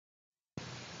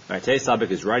Alright, today's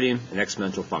topic is writing an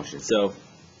exponential function. So,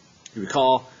 you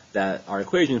recall that our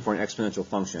equation for an exponential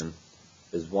function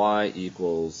is y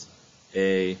equals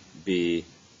ab to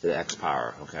the x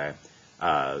power, okay?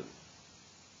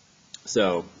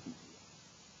 So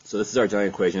this is our general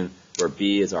equation where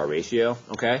b is our ratio,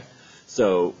 okay?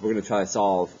 So we're going to try to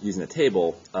solve using a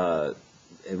table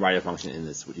and write a function in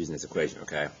this using this equation,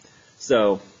 okay?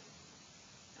 So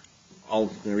I'm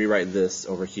going to rewrite this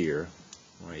over here.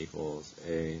 Y equals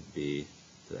ab to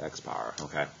the x power,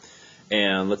 okay?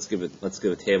 And let's give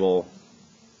a table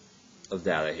of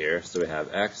data here. So we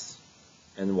have x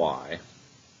and y.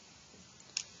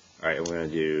 All right, and we're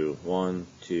going to do 1,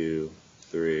 2,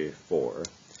 3, 4, and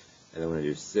then we're going to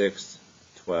do 6,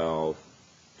 12,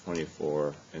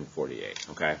 24, and 48.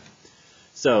 Okay.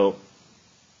 So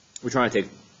we're trying to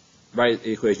write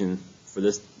the equation for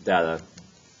this data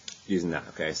using that.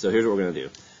 Okay. So here's what we're going to do.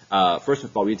 First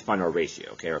of all, we need to find our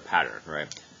ratio, okay, our pattern, right?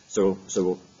 So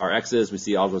our x's, we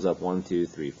see all goes up 1, 2,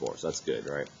 3, 4, so that's good,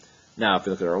 right? Now, if we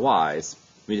look at our y's,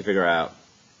 we need to figure out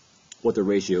what the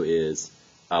ratio is,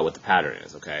 what the pattern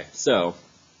is, okay? So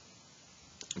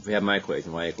if we have my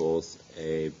equation, y equals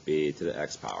ab to the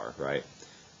x power, right?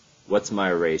 What's my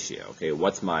ratio? Okay,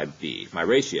 what's my b? My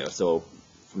ratio, so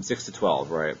from 6 to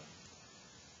 12, right?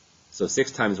 So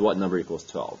 6 times what number equals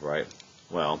 12, right?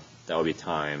 Well, that would be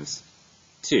times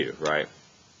 2, right?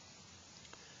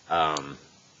 And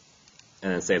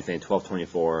then same thing, 12,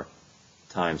 24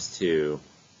 times 2,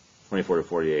 24 to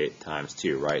 48 times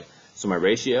 2, right? So my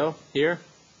ratio here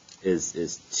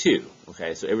is 2,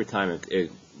 okay? So every time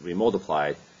it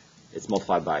multiplied, it's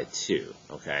multiplied by 2,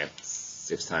 okay?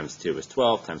 6 times 2 is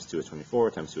 12, times 2 is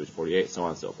 24, times 2 is 48, so on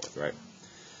and so forth, right?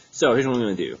 So here's what I'm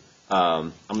going to do.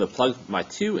 I'm going to plug my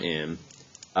 2 in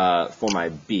for my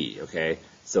b, okay?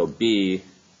 So b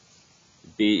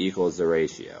equals the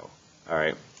ratio, all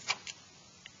right?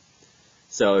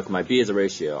 So if my b is a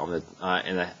ratio, I'm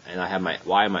gonna and I have my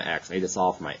y and my x, I need to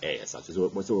solve for my a as such. So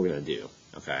what's what we're gonna do,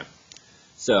 okay?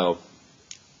 So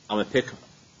I'm gonna pick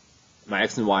my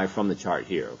x and y from the chart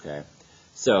here, okay?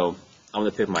 So I'm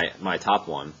gonna pick my top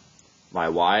one, my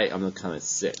y. I'm gonna count as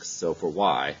 6. So for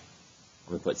y,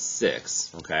 I'm gonna put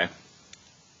 6, okay?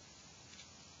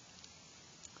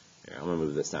 Here, I'm gonna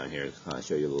move this down here to kind of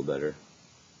show you a little better.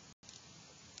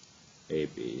 A,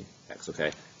 B, X,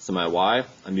 okay? So my Y,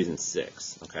 I'm using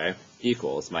 6, okay?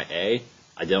 Equals my A,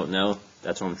 I don't know,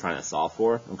 that's what I'm trying to solve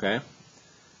for, okay?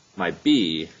 My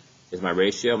B is my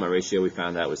ratio we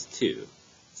found out was 2.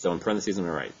 So in parentheses, I'm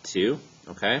going to write 2,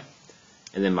 okay?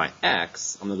 And then my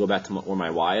X, I'm going to go back to where my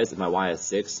Y is. If my Y is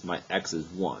 6, my X is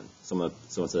 1. So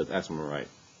instead of X, I'm going to write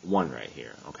 1 right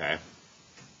here, okay?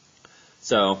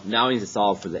 So now I need to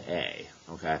solve for the A,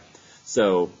 okay?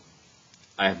 So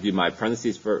I have to do my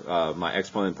parentheses for my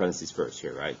exponent parentheses first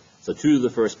here, right? So 2 to the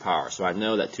first power. So I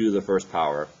know that 2 to the first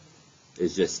power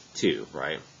is just 2,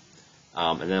 right?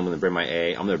 And then I'm going to bring my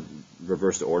a. I'm going to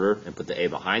reverse the order and put the a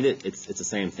behind it. It's the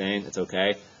same thing. It's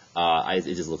okay.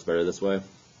 It just looks better this way.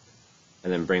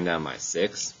 And then bring down my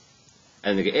 6.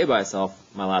 And to get a by itself,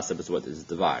 my last step is what is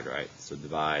divide, right? So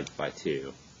divide by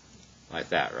 2, like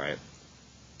that, right?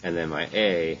 And then my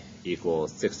a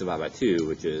equals 6 divided by 2,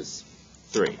 which is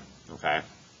 3. Okay.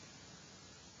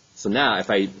 So now, if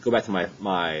I go back to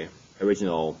my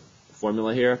original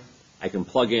formula here, I can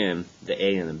plug in the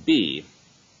a and the b.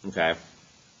 Okay.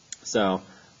 So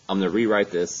I'm going to rewrite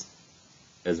this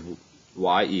as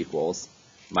y equals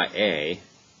my a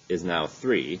is now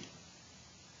 3.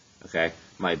 Okay.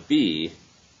 My b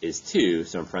is 2.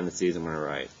 So in parentheses, I'm going to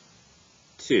write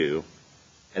 2,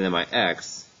 and then my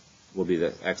x will be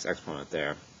the x exponent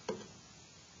there,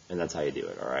 and that's how you do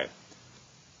it. All right.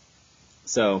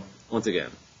 So, once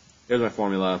again, here's my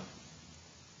formula.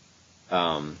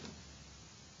 Y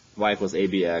equals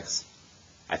ABX.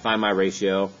 I find my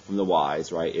ratio from the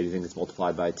y's, right? Anything that's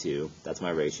multiplied by 2, that's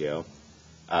my ratio.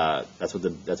 That's what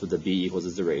the b equals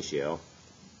is the ratio.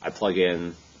 I take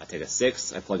a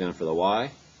 6, I plug in for the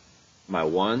y. My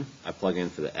 1, I plug in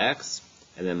for the x.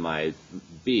 And then my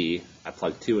b, I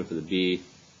plug 2 in for the b.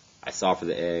 I solve for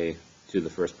the a. 2 to the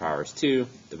first power is 2.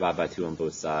 Divide by 2 on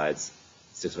both sides.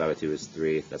 6 divided by 2 is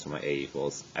 3. That's what my a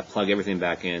equals. I plug everything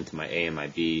back into my a and my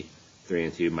b, 3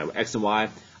 and 2. My x and y,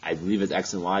 I leave as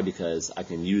x and y because I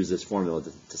can use this formula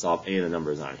to solve any of the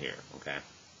numbers on here. Okay.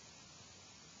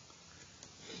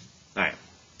 All right.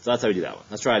 So that's how we do that one.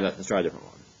 Let's try a different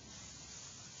one.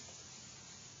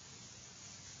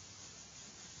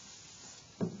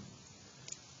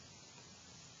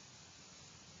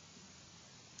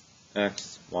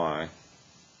 X, y.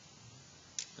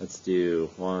 Let's do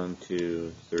 1,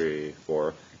 2, 3,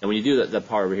 4. And when you do that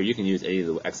part over here, you can use any of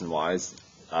the x and y's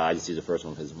I just use the first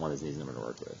one because 1 is an easy number to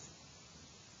work with.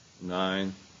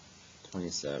 9,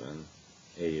 27,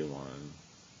 81,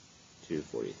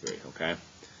 243, okay?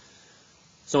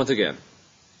 So once again,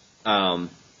 the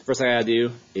first thing I gotta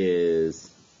do is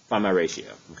find my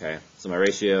ratio, okay? So my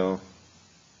ratio,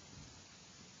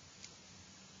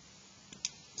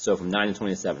 so from 9 to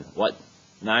 27,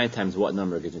 9 times what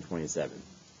number gives me 27?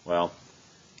 Well,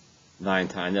 I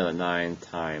know that 9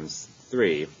 times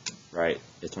 3, right,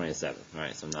 is 27,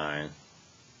 right? So 9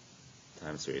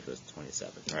 times 3 equals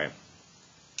 27, right?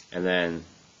 And then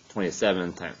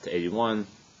 27 times to 81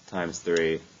 times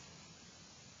 3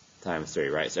 times 3,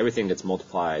 right? So everything gets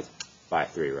multiplied by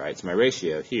 3, right? So my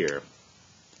ratio here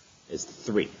is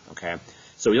 3, okay?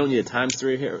 So we don't need a times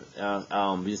 3 here.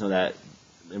 We just know that,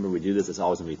 remember we do this, it's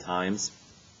always going to be times.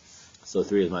 So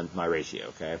 3 is my ratio,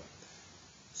 okay?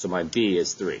 So my B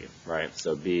is 3, right?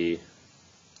 So B,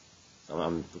 I'm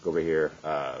going to look over here,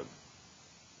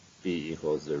 B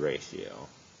equals the ratio,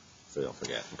 so don't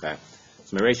forget, okay?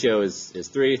 So my ratio is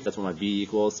 3, that's what my B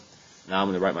equals. Now I'm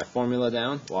going to write my formula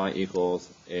down, y equals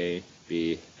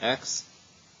ABX,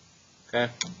 okay?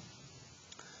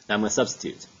 Now I'm going to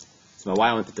substitute. So my y,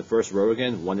 I'm going to put the first row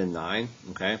again, 1 and 9,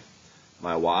 okay?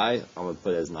 My y, I'm going to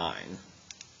put as 9,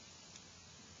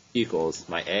 equals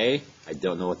my A, I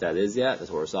don't know what that is yet, that's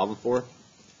what we're solving for.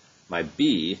 My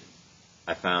B,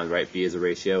 I found, right, B is a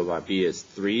ratio, my B is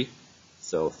 3,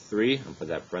 so 3, I'm going to put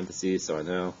that in parentheses so I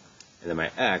know. And then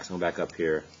my X, I'm going back up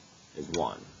here, is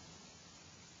 1.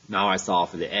 Now I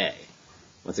solve for the A.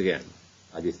 Once again,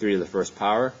 I do 3 to the first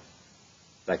power,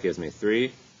 that gives me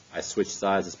 3. I switch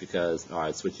sides just because, or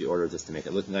I switch the order just to make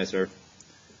it look nicer.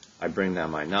 I bring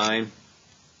down my 9.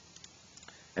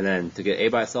 And then to get A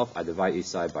by itself, I divide each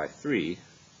side by 3,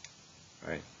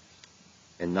 right?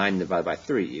 And 9 divided by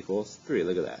 3 equals 3.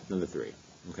 Look at that, number 3,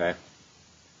 okay?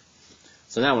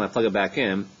 So now when I plug it back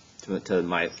in to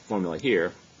my formula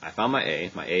here, I found my A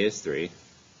is 3,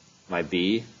 my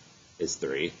B is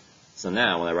 3. So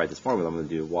now when I write this formula, I'm going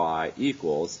to do y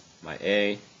equals my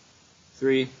A,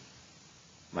 3,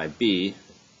 my B,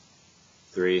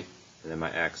 3, and then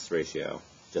my X ratio,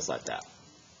 just like that.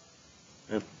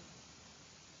 Okay.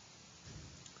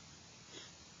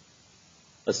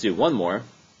 Let's do one more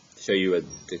to show you a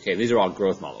decay. These are all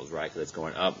growth models, right? Because it's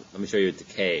going up. Let me show you a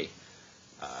decay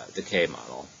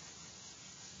model.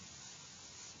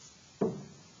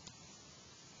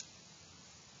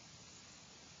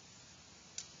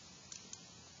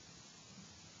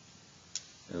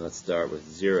 And let's start with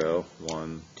 0,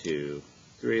 1, 2,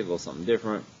 3, a little something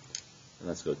different. And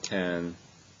let's go 10,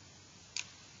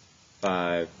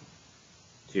 5,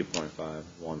 2.5,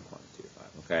 1.25,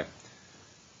 okay?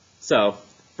 So,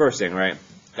 first thing, right,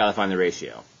 gotta find the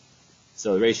ratio.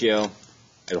 So the ratio,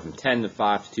 I go from 10 to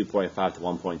 5 to 2.5 to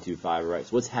 1.25, right?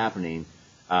 So what's happening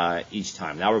each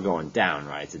time? Now we're going down,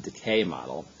 right? It's a decay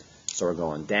model, so we're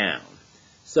going down.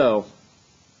 So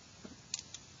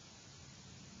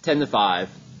 10 to 5,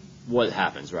 what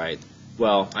happens, right?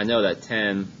 Well, I know that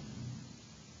 10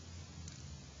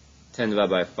 divided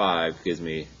by 5 gives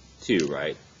me 2,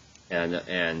 right?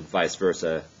 And vice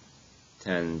versa,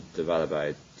 10 divided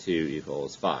by 2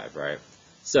 equals 5, right?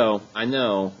 So I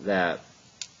know that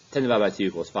 10 divided by 2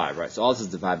 equals 5, right? So all this is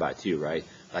divide by 2, right?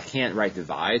 I can't write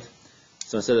divide.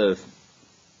 So instead of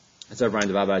writing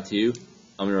divide by 2,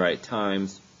 I'm going to write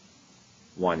times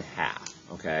 1/2,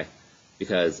 okay?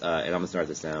 Because, and I'm going to start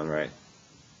this down, right?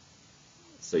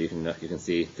 So you can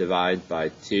see divide by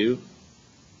 2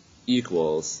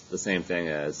 equals the same thing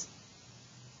as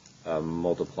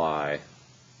multiply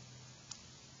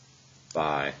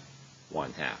by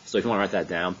 1/2. So if you want to write that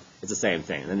down, it's the same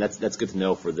thing. And that's good to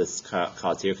know for this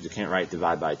clause here, because you can't write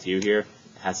divide by 2 here. It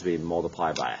has to be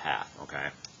multiplied by 1/2, okay?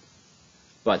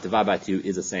 But divide by 2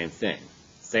 is the same thing.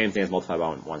 Same thing as multiply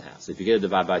by 1/2. So if you get a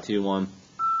divide by 2 one,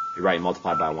 you write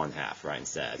multiply by 1/2, right,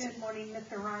 instead. Good morning,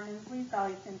 Mr. Ryman. Please call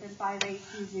extension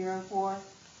 58204.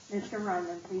 Mr.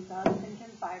 Ryman, please call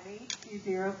extension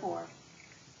 58204.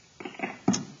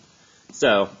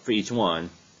 So for each one,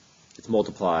 it's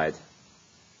multiplied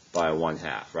by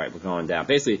 1/2, right? We're going down.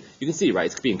 Basically, you can see, right,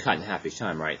 it's being cut in half each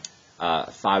time, right?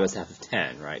 5 is half of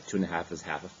 10, right? 2.5 is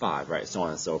half of 5, right? So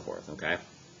on and so forth, okay?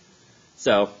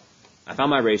 So I found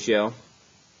my ratio.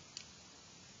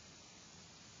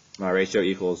 My ratio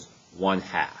equals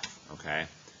 1/2, okay?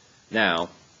 Now,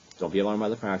 don't be alarmed by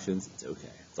the fractions. It's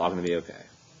okay. It's all going to be okay.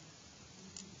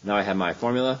 Now I have my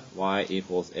formula, y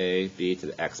equals ab to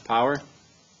the x power,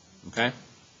 okay?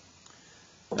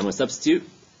 I'm going to substitute.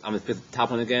 I'm going to pick the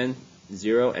top one again,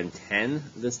 0 and 10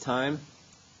 this time.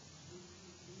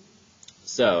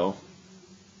 So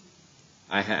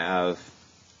I have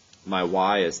my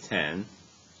y is 10,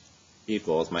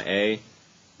 equals my A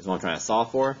is what I'm trying to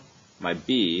solve for. My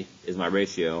B is my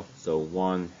ratio, so 1/2.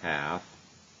 I'm going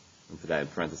to put that in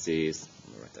parentheses.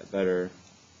 I'm going to write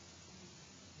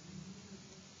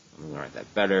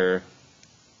that better.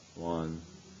 1/2.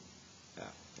 There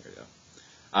we go.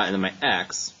 And then my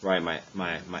x, right, my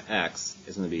x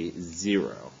is going to be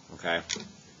 0, okay?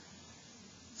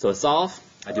 So to solve,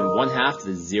 I do 1/2 to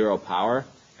the 0 power,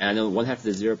 and I know 1/2 to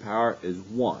the 0 power is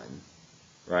 1,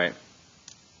 right?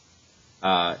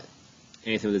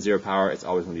 Anything with a 0 power, it's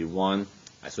always going to be 1.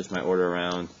 I switch my order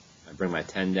around, I bring my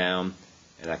 10 down,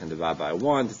 and I can divide by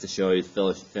 1 just to show you,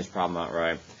 finish the problem out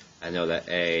right. I know that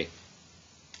A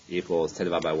equals 10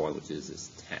 divided by 1, which is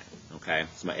 10, okay?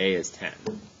 So my A is 10.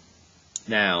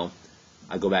 Now,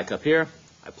 I go back up here,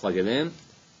 I plug it in,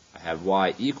 I have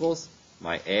Y equals,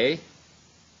 my A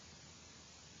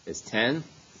is 10,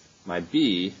 my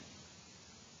B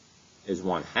is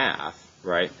 1/2,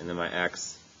 right? And then my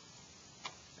X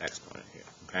exponent here,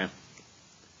 okay?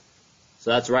 So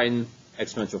that's writing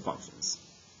exponential functions.